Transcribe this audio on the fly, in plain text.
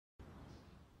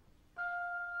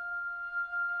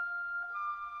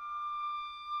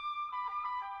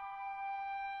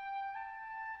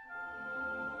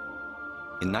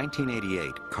In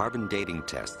 1988, carbon dating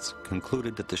tests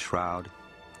concluded that the shroud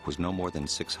was no more than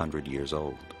 600 years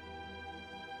old.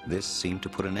 This seemed to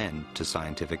put an end to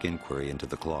scientific inquiry into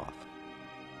the cloth.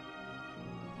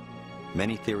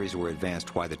 Many theories were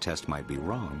advanced why the test might be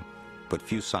wrong, but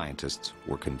few scientists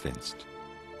were convinced.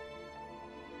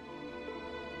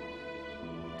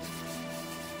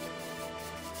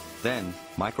 Then,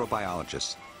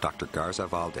 microbiologist Dr. Garza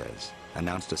Valdez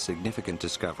announced a significant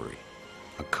discovery,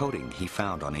 a coating he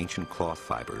found on ancient cloth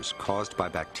fibers caused by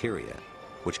bacteria,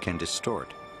 which can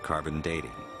distort carbon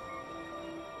dating.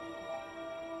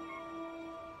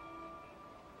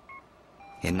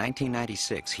 In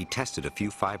 1996, he tested a few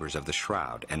fibers of the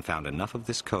shroud and found enough of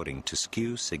this coating to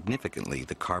skew significantly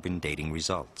the carbon dating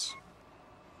results.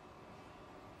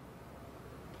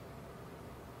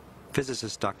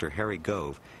 Physicist Dr. Harry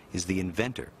Gove is the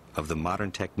inventor of the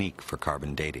modern technique for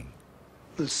carbon dating.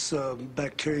 This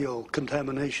bacterial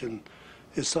contamination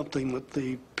is something that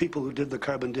the people who did the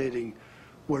carbon dating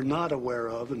were not aware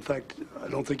of. In fact, I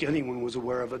don't think anyone was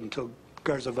aware of it until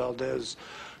Garza Valdez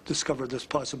discovered this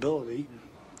possibility.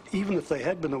 Even if they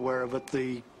had been aware of it,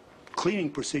 the cleaning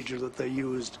procedure that they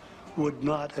used would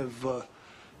not have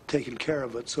taken care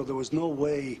of it. So there was no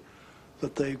way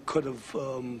that they could have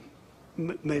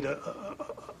made an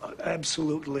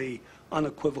absolutely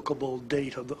unequivocal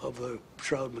date of the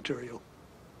shroud material.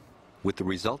 With the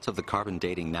results of the carbon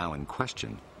dating now in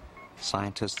question,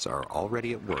 scientists are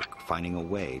already at work finding a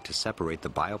way to separate the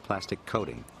bioplastic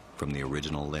coating from the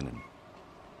original linen.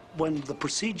 When the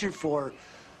procedure for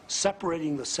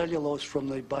separating the cellulose from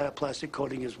the bioplastic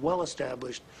coating is well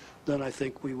established, then I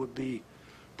think we would be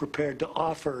prepared to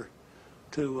offer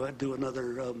to do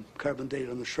another carbon date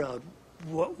on the shroud.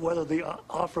 Whether the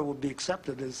offer would be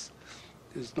accepted is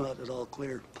not at all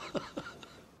clear.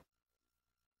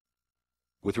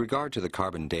 With regard to the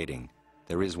carbon dating,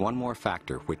 there is one more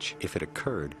factor which, if it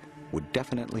occurred, would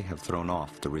definitely have thrown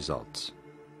off the results: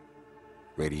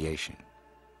 radiation.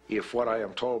 If what I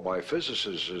am told by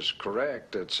physicists is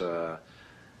correct, it's a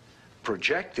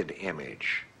projected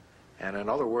image. And in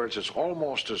other words, it's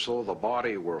almost as though the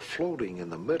body were floating in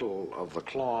the middle of the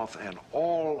cloth and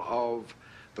all of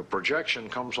the projection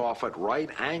comes off at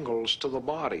right angles to the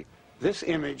body. This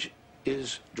image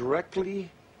is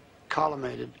directly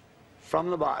collimated from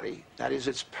the body. That is,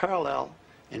 it's parallel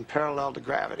to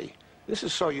gravity. This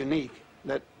is so unique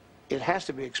that it has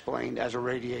to be explained as a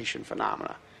radiation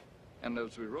phenomena. And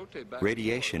as we rotate back,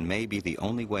 Radiation may be the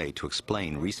only way to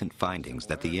explain recent findings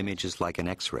that the image is like an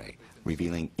X-ray,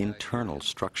 revealing internal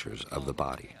structures of the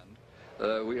body.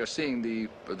 we are seeing the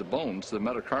bones, the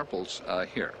metacarpals,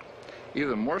 here.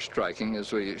 Even more striking,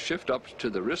 as we shift up to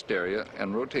the wrist area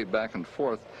and rotate back and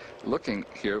forth, looking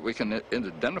here, we can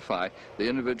identify the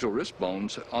individual wrist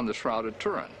bones on the Shroud at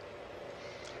Turin.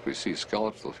 We see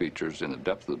skeletal features in the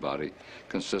depth of the body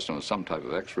consistent with some type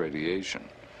of X-radiation.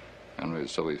 And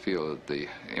so we feel that the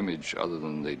image, other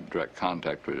than the direct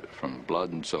contact from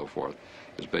blood and so forth,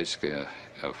 is basically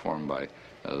formed by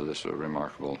this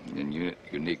remarkable and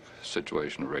unique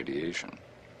situation of radiation.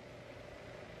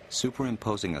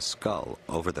 Superimposing a skull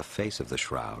over the face of the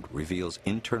Shroud reveals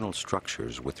internal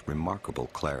structures with remarkable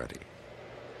clarity.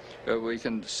 We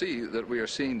can see that we are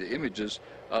seeing the images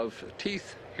of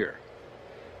teeth here.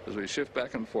 As we shift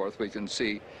back and forth, we can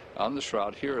see on the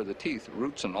Shroud, here are the teeth,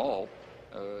 roots and all.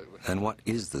 And what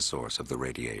is the source of the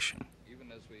radiation?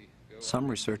 Some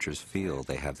researchers feel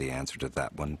they have the answer to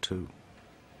that one too.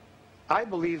 I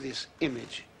believe this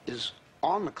image is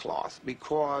on the cloth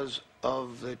because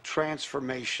of the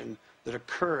transformation that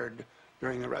occurred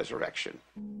during the resurrection.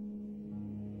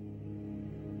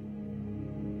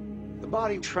 The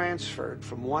body transferred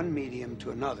from one medium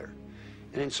to another,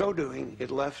 and in so doing,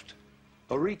 it left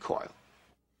a recoil.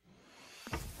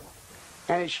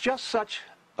 And it's just such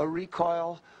a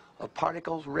recoil of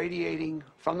particles radiating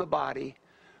from the body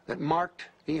that marked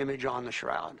the image on the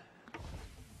Shroud.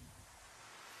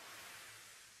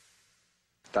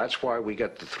 That's why we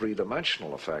get the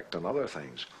three-dimensional effect and other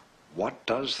things. What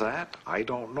does that? I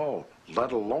don't know.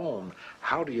 Let alone,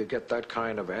 how do you get that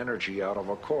kind of energy out of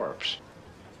a corpse?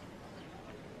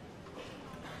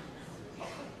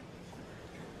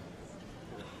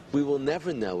 We will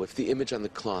never know if the image on the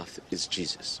cloth is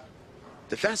Jesus.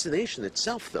 The fascination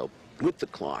itself, though, with the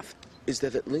cloth is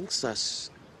that it links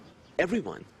us,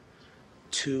 everyone,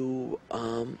 to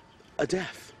a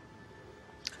death.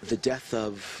 The death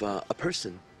of a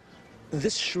person.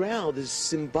 This shroud is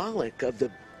symbolic of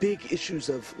the big issues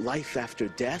of life after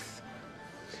death.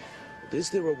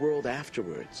 Is there a world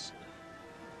afterwards?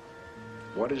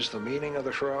 What is the meaning of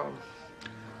the Shroud?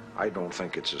 I don't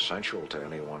think it's essential to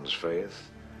anyone's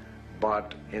faith,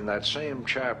 But in that same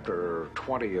chapter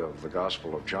 20 of the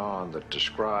Gospel of John that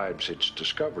describes its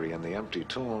discovery in the empty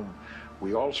tomb,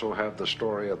 we also have the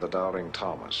story of the doubting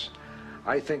Thomas.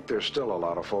 I think there's still a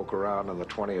lot of folk around in the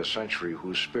 20th century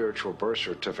whose spiritual birth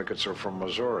certificates are from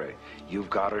Missouri.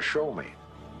 You've got to show me.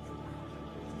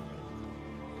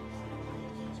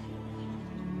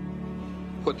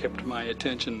 What kept my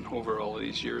attention over all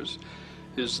these years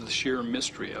is the sheer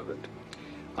mystery of it.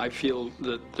 I feel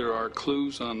that there are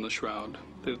clues on the shroud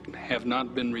that have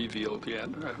not been revealed yet,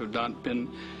 or have not been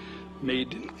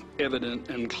made evident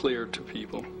and clear to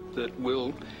people, that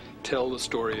will tell the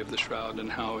story of the shroud and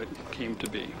how it came to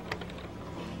be.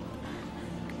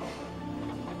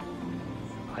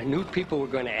 I knew people were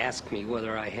going to ask me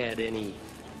whether I had any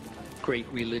great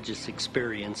religious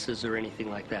experiences or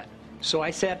anything like that. So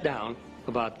I sat down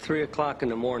about 3 o'clock in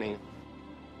the morning,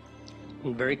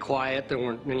 and very quiet, there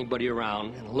weren't anybody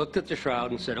around, and looked at the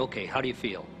shroud and said, okay, how do you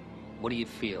feel? What do you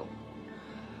feel?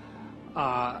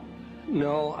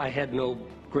 No, I had no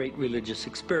great religious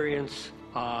experience.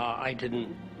 I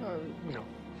didn't,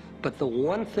 but the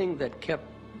one thing that kept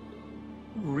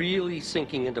really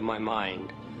sinking into my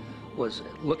mind was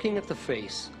looking at the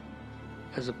face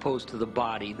as opposed to the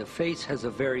body. The face has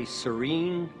a very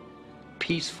serene,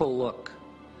 peaceful look.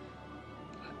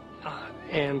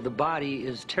 And the body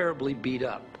is terribly beat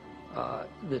up.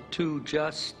 The two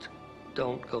just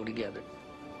don't go together.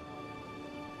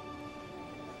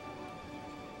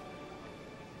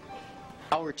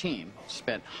 Our team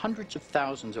spent hundreds of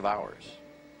thousands of hours.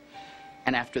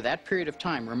 And after that period of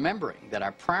time, remembering that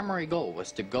our primary goal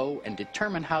was to go and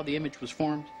determine how the image was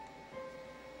formed,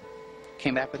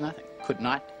 came back with nothing. Could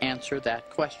not answer that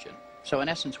question. So in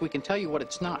essence, we can tell you what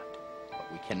it's not, but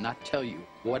we cannot tell you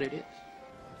what it is.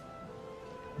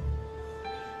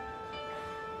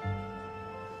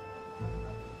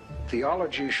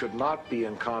 Theology should not be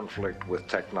in conflict with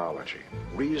technology.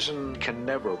 Reason can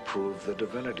never prove the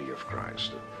divinity of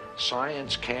Christ.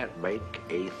 Science can't make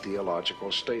a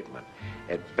theological statement.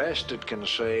 At best, it can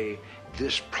say,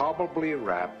 this probably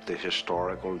wrapped the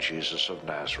historical Jesus of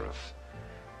Nazareth.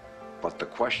 But the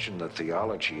question that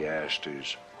theology asked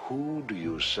is, who do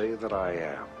you say that I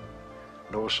am?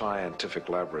 No scientific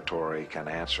laboratory can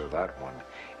answer that one.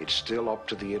 It's still up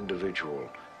to the individual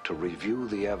to review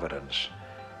the evidence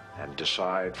and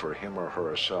decide for him or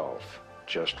herself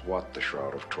just what the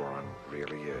Shroud of Turin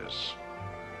really is.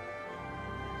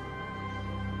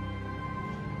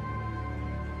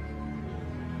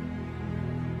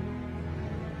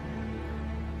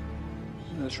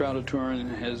 The Shroud of Turin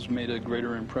has made a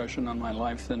greater impression on my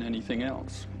life than anything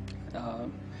else.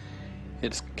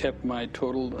 It's kept my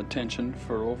total attention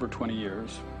for over 20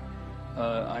 years.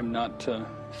 I'm not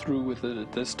through with it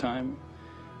at this time.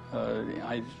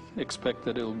 I expect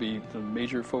that it'll be the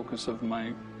major focus of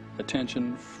my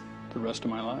attention the rest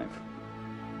of my life.